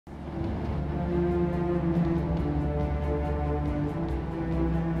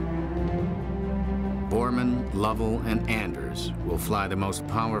Borman, Lovell, and Anders will fly the most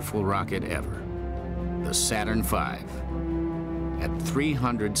powerful rocket ever, the Saturn V. At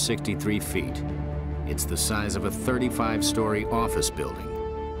 363 feet, it's the size of a 35-story office building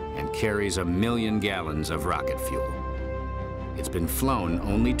and carries 1 million gallons of rocket fuel. It's been flown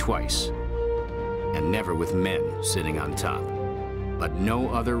only twice, and never with men sitting on top. But no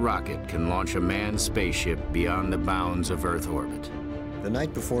other rocket can launch a manned spaceship beyond the bounds of Earth orbit. The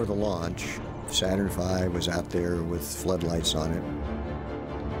night before the launch, Saturn V was out there with floodlights on it,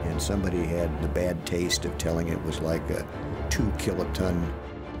 and somebody had the bad taste of telling it was like a 2-kiloton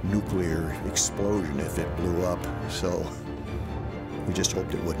nuclear explosion if it blew up, so we just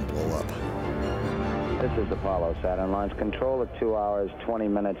hoped it wouldn't blow up. This is Apollo Saturn launch control at 2 hours, 20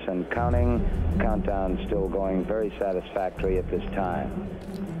 minutes and counting. Countdown still going very satisfactory at this time.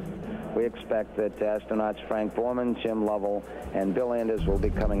 We expect that astronauts Frank Borman, Jim Lovell, and Bill Anders will be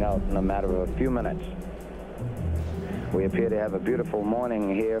coming out in a matter of a few minutes. We appear to have a beautiful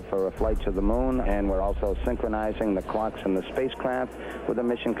morning here for a flight to the moon, and we're also synchronizing the clocks in the spacecraft with the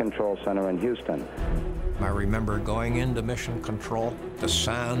Mission Control Center in Houston. I remember going into Mission Control, the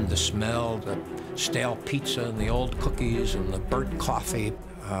sound, the smell, the stale pizza and the old cookies and the burnt coffee.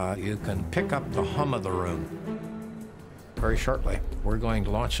 You can pick up the hum of the room. Very shortly, we're going to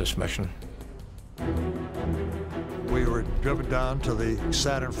launch this mission. We were driven down to the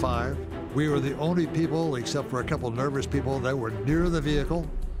Saturn V. We were the only people, except for a couple nervous people, that were near the vehicle.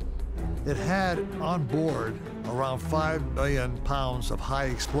 It had on board around 5 million pounds of high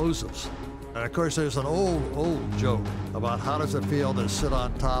explosives. And of course, there's an old joke about how does it feel to sit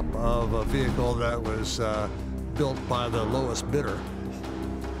on top of a vehicle that was built by the lowest bidder.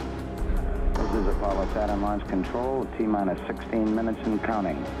 This is Apollo Saturn launch control, T-minus 16 minutes and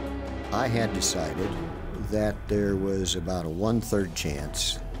counting. I had decided that there was about a 1/3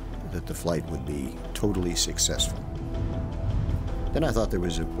 chance that the flight would be totally successful. Then I thought there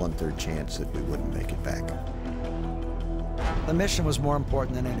was a 1/3 chance that we wouldn't make it back. The mission was more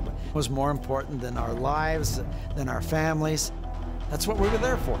important than anybody. It was more important than our lives, than our families. That's what we were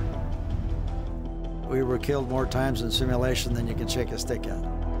there for. We were killed more times in simulation than you can shake a stick at.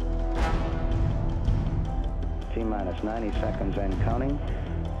 T-minus 90 seconds and counting.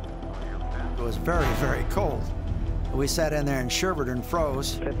 It was very, very cold. We sat in there and shivered and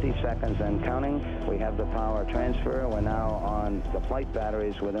froze. 50 seconds and counting. We have the power transfer. We're now on the flight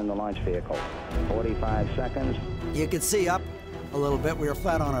batteries within the launch vehicle. 45 seconds. You could see up a little bit. We were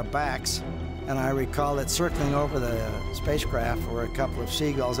flat on our backs. And I recall that circling over the spacecraft were a couple of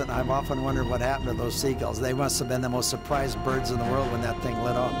seagulls, and I've often wondered what happened to those seagulls. They must have been the most surprised birds in the world when that thing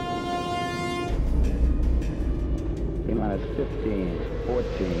lit up. T-minus 15,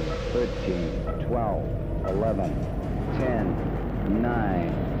 14, 13, 12, 11, 10,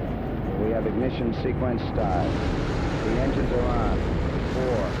 9. We have ignition sequence start. The engines are on.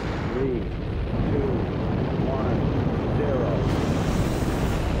 4, 3, 2, 1, 0.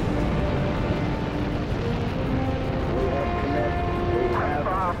 We have commit.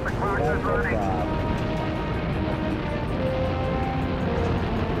 We have liftoff.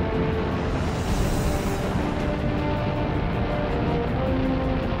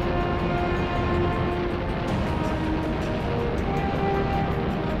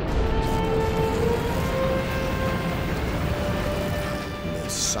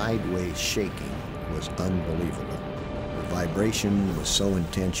 Sideways shaking was unbelievable. The vibration was so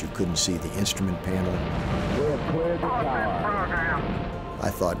intense you couldn't see the instrument panel. We have cleared the tower. I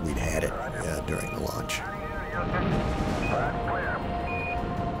thought we'd had it during the launch.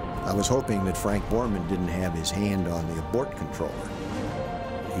 I was hoping that Frank Borman didn't have his hand on the abort controller.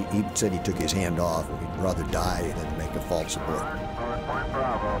 He said he took his hand off and he'd rather die than make a false abort.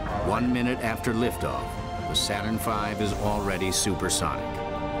 1 minute after liftoff, the Saturn V is already supersonic.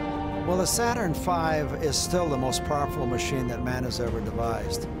 Well, the Saturn V is still the most powerful machine that man has ever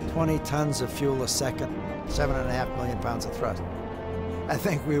devised. 20 tons of fuel a second, 7.5 million pounds of thrust. I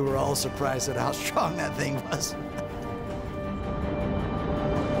think we were all surprised at how strong that thing was.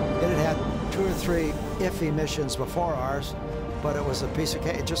 It had had 2 or 3 iffy missions before ours, but it was a piece of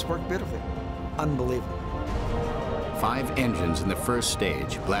cake. It just worked beautifully. Unbelievable. 5 engines in the first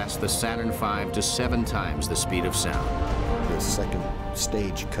stage blast the Saturn V to 7 times the speed of sound. The second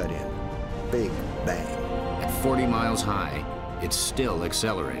stage cut in. Big bang. At 40 miles high, it's still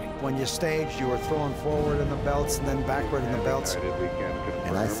accelerating. When you staged, you were throwing forward in the belts and then backward in the belts.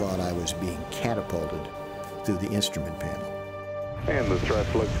 And I thought I was being catapulted through the instrument panel. And the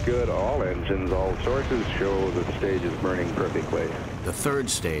thrust looks good. All engines, all sources show the stage is burning perfectly. The third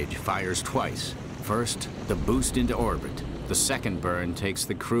stage fires twice. First, the boost into orbit. The second burn takes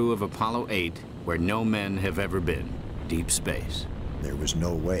the crew of Apollo 8 where no men have ever been, deep space. There was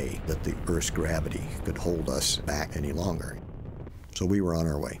no way that the Earth's gravity could hold us back any longer. So we were on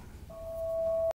our way.